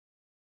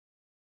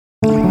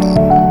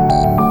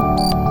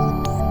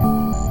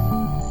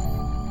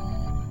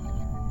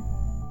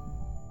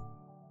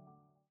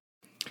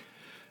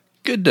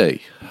Good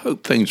day.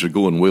 Hope things are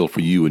going well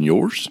for you and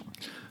yours.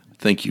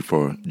 Thank you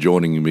for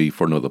joining me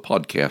for another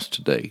podcast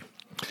today.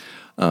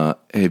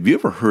 Have you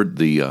ever heard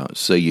the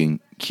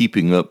saying,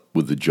 keeping up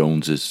with the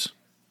Joneses?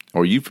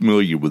 Are you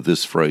familiar with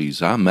this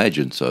phrase? I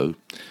imagine so.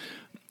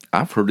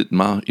 I've heard it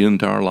my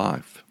entire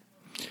life.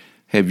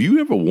 Have you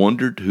ever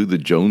wondered who the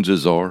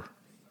Joneses are?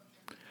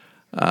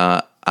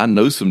 I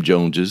know some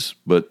Joneses,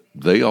 but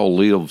they all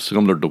live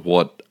similar to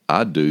what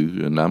I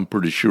do, and I'm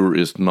pretty sure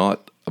it's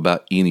not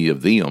about any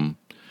of them.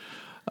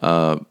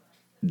 Do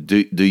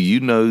you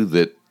know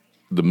that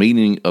the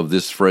meaning of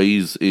this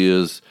phrase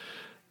is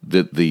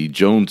that the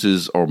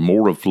Joneses are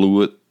more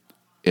affluent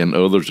and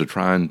others are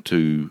trying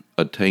to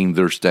attain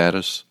their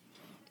status?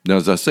 Now,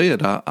 as I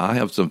said, I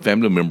have some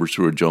family members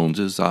who are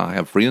Joneses. I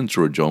have friends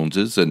who are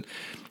Joneses, and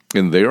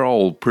they're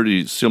all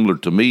pretty similar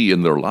to me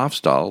in their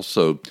lifestyle,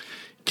 so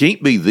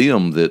can't be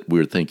them that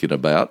we're thinking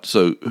about.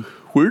 So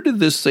where did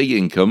this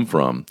saying come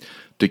from,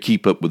 to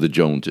keep up with the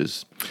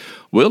Joneses?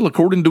 Well,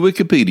 according to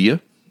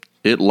Wikipedia,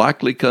 it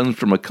likely comes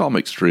from a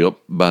comic strip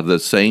by the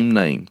same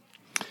name.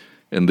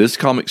 And this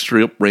comic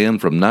strip ran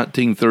from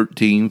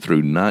 1913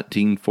 through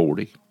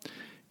 1940.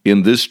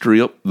 In this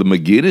strip, the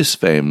McGinnis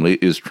family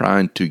is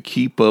trying to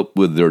keep up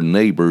with their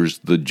neighbors,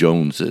 the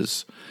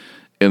Joneses.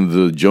 And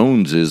the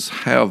Joneses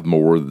have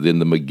more than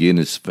the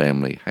McGinnis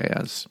family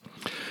has.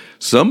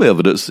 Some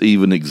evidence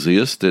even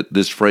exists that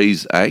this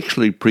phrase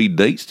actually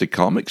predates the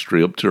comic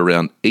strip to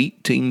around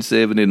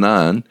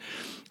 1879,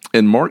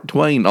 and Mark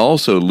Twain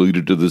also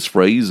alluded to this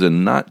phrase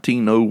in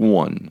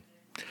 1901.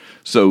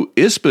 So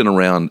it's been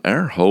around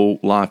our whole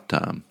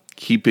lifetime,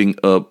 keeping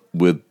up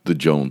with the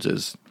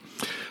Joneses.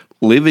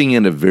 Living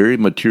in a very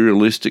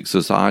materialistic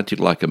society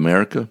like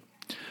America,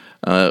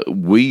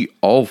 we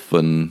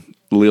often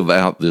live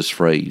out this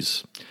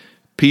phrase.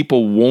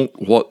 People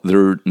want what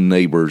their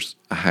neighbors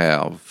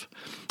have.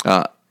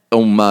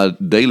 On my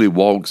daily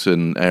walks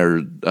in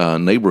our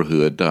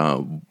neighborhood,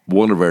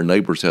 one of our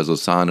neighbors has a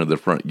sign in the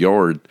front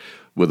yard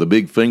with a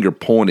big finger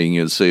pointing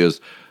and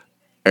says,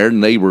 "Our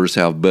neighbors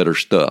have better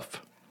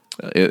stuff."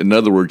 In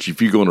other words,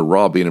 if you're going to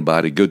rob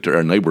anybody, go to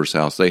our neighbor's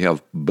house. They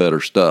have better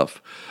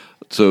stuff.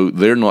 So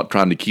they're not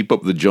trying to keep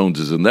up with the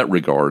Joneses in that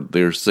regard.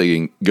 They're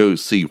saying, go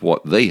see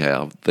what they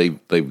have.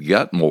 They've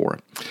got more.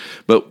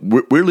 But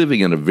we're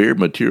living in a very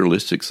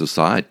materialistic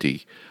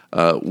society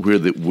where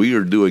that we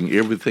are doing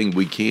everything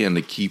we can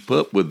to keep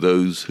up with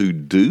those who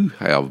do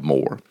have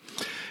more.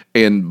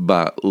 And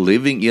by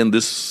living in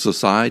this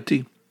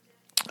society,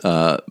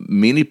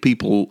 many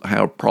people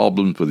have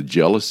problems with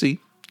jealousy,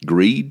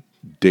 greed,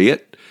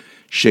 debt,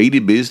 shady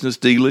business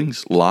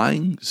dealings,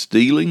 lying,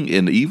 stealing,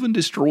 and even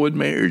destroyed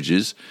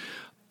marriages,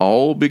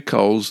 all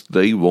because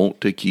they want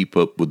to keep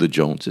up with the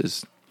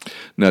Joneses.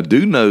 Now,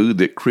 do know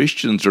that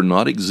Christians are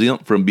not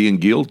exempt from being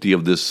guilty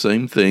of this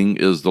same thing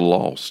as the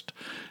lost.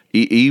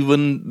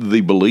 Even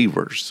the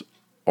believers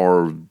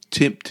are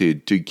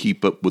tempted to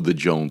keep up with the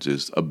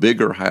Joneses. A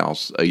bigger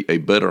house, a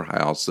better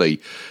house, a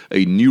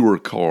newer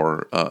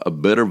car, a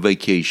better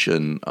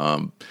vacation,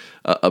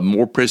 a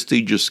more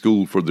prestigious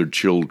school for their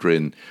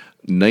children,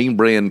 name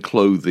brand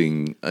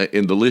clothing,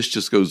 and the list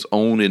just goes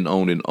on and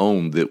on and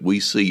on that we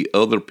see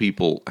other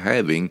people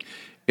having,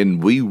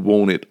 and we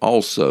want it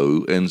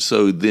also. And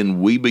so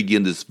then we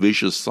begin this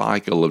vicious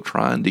cycle of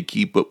trying to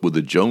keep up with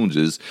the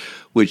Joneses,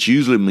 which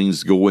usually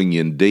means going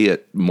in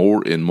debt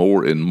more and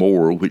more and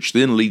more, which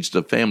then leads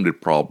to family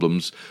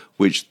problems,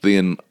 which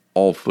then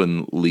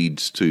often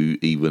leads to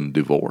even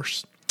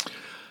divorce.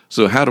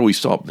 So how do we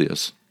stop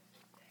this?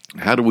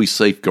 How do we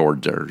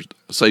safeguard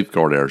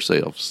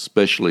ourselves,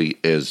 especially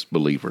as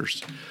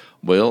believers?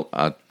 Well,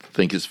 I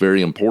think it's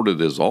very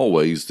important, as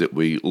always, that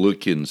we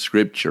look in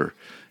Scripture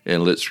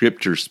and let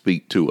Scripture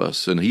speak to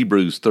us. In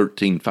Hebrews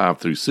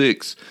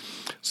 13:5-6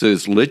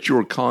 says, "Let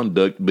your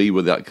conduct be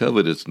without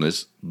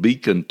covetousness. Be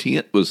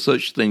content with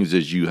such things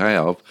as you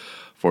have,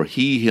 for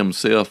he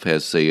himself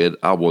has said,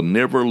 I will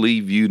never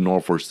leave you nor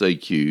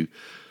forsake you.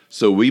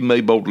 So we may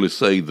boldly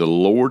say, the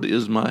Lord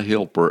is my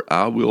helper.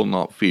 I will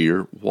not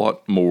fear.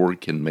 What more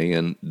can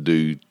man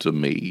do to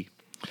me?"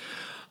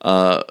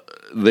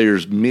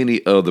 There's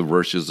many other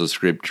verses of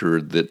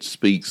Scripture that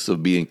speaks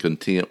of being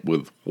content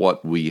with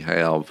what we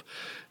have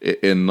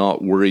and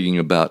not worrying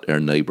about our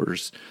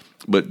neighbors.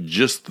 But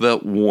just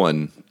that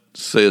one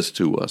says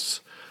to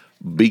us,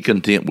 be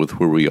content with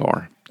where we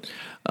are.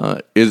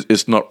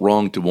 It's not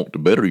wrong to want to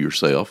better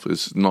yourself.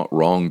 It's not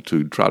wrong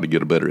to try to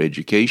get a better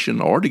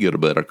education or to get a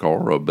better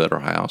car or a better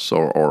house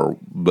or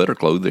better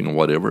clothing or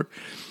whatever.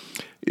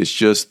 It's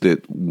just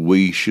that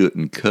we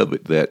shouldn't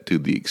covet that to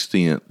the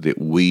extent that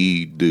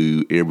we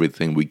do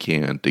everything we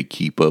can to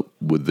keep up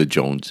with the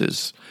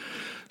Joneses.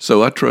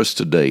 So I trust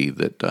today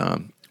that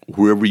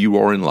wherever you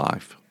are in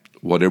life,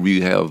 whatever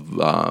you have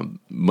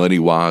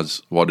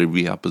money-wise, whatever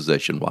you have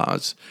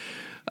possession-wise,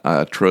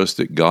 I trust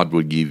that God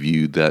will give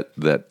you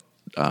that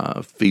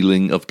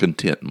feeling of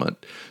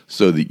contentment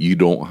so that you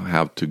don't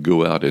have to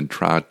go out and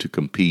try to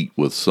compete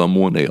with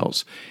someone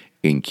else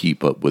and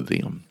keep up with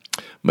them.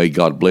 May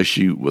God bless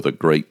you with a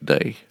great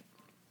day.